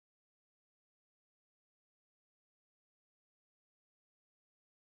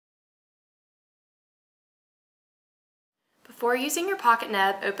Before using your pocket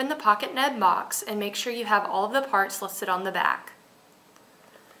neb, open the pocket neb box and make sure you have all of the parts listed on the back.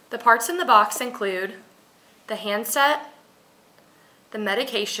 The parts in the box include the handset, the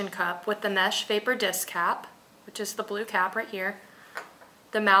medication cup with the mesh vapor disc cap, which is the blue cap right here,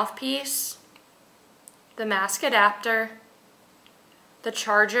 the mouthpiece, the mask adapter, the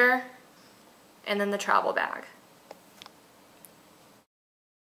charger, and then the travel bag.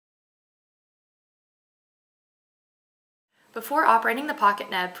 Before operating the pocket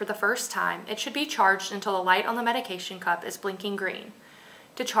neb for the first time, it should be charged until the light on the medication cup is blinking green.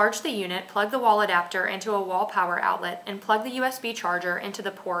 To charge the unit, plug the wall adapter into a wall power outlet and plug the USB charger into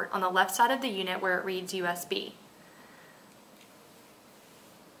the port on the left side of the unit where it reads USB.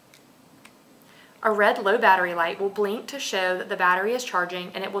 A red low battery light will blink to show that the battery is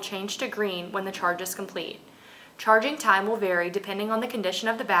charging, and it will change to green when the charge is complete. Charging time will vary depending on the condition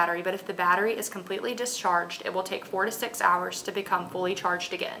of the battery, but if the battery is completely discharged, it will take 4 to 6 hours to become fully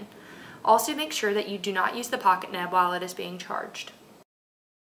charged again. Also, make sure that you do not use the pocket neb while it is being charged.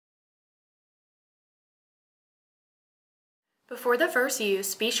 Before the first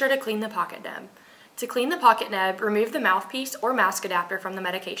use, be sure to clean the pocket neb. To clean the pocket neb, remove the mouthpiece or mask adapter from the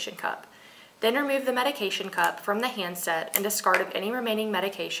medication cup. Then remove the medication cup from the handset and discard of any remaining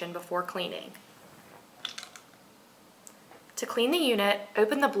medication before cleaning. To clean the unit,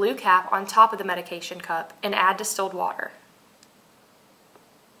 open the blue cap on top of the medication cup and add distilled water.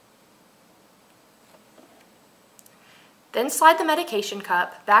 Then slide the medication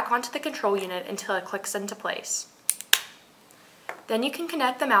cup back onto the control unit until it clicks into place. Then you can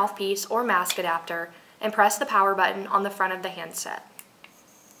connect the mouthpiece or mask adapter and press the power button on the front of the handset.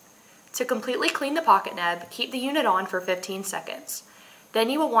 To completely clean the pocket neb, keep the unit on for 15 seconds. Then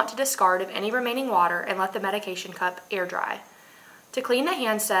you will want to discard of any remaining water and let the medication cup air dry. To clean the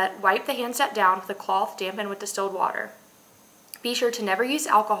handset, wipe the handset down with a cloth dampened with distilled water. Be sure to never use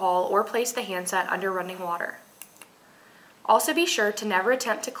alcohol or place the handset under running water. Also be sure to never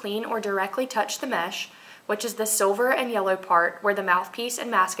attempt to clean or directly touch the mesh, which is the silver and yellow part where the mouthpiece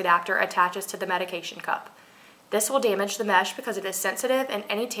and mask adapter attaches to the medication cup. This will damage the mesh because it is sensitive, and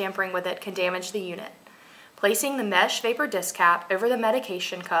any tampering with it can damage the unit. Placing the mesh vapor disc cap over the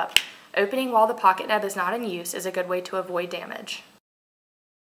medication cup, opening while the pocket neb is not in use, is a good way to avoid damage.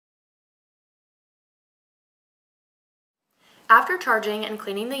 After charging and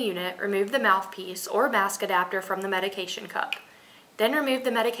cleaning the unit, remove the mouthpiece or mask adapter from the medication cup. Then remove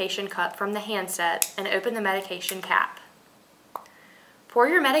the medication cup from the handset and open the medication cap. Pour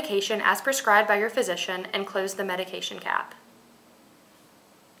your medication as prescribed by your physician and close the medication cap.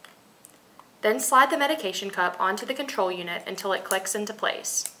 Then slide the medication cup onto the control unit until it clicks into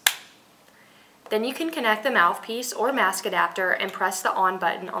place. Then you can connect the mouthpiece or mask adapter and press the on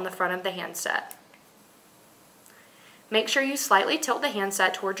button on the front of the handset. Make sure you slightly tilt the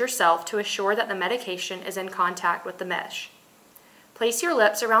handset towards yourself to assure that the medication is in contact with the mesh. Place your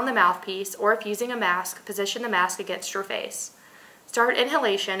lips around the mouthpiece, or if using a mask, position the mask against your face. Start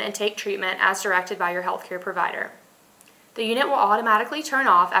inhalation and take treatment as directed by your healthcare provider. The unit will automatically turn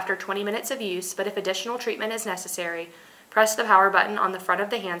off after 20 minutes of use, but if additional treatment is necessary, press the power button on the front of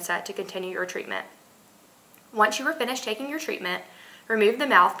the handset to continue your treatment. Once you are finished taking your treatment, remove the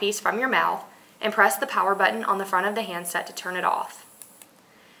mouthpiece from your mouth and press the power button on the front of the handset to turn it off.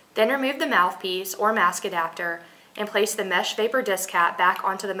 Then remove the mouthpiece or mask adapter and place the mesh vapor disc cap back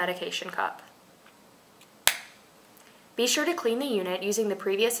onto the medication cup. Be sure to clean the unit using the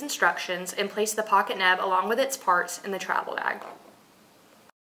previous instructions and place the pocket neb along with its parts in the travel bag.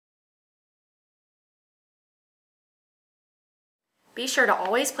 Be sure to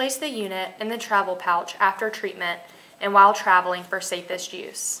always place the unit in the travel pouch after treatment and while traveling for safest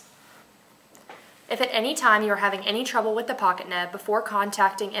use. If at any time you are having any trouble with the pocket neb before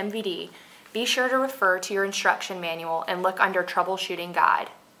contacting MVD, be sure to refer to your instruction manual and look under Troubleshooting Guide.